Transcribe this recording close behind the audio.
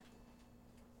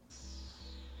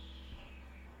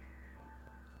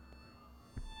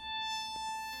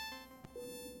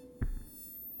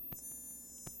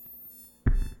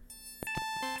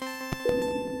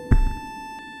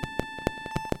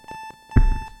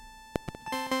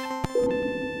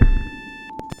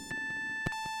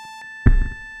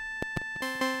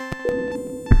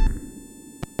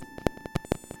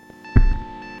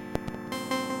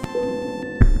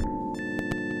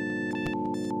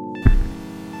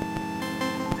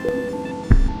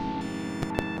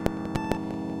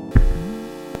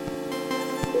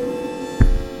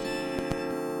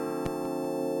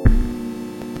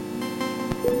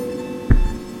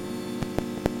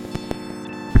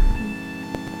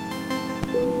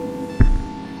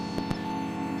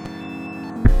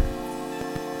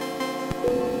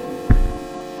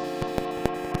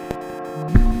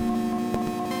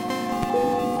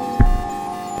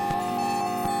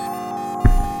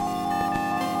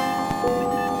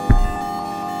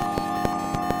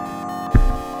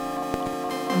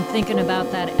Thinking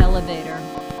about that elevator.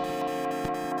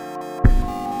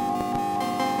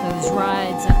 Those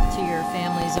rides up to your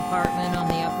family's apartment on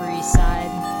the Upper East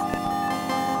Side.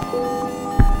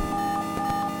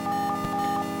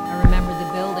 I remember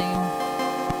the building,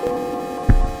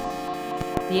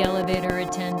 the elevator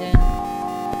attendant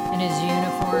in his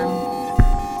uniform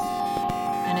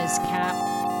and his cap.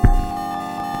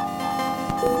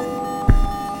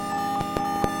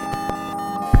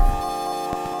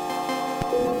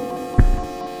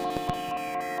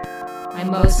 I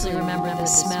mostly remember the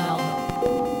smell.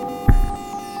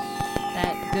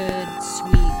 That good,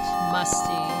 sweet,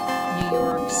 musty New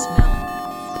York smell.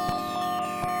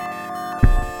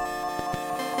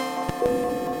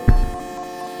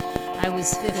 I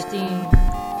was 15.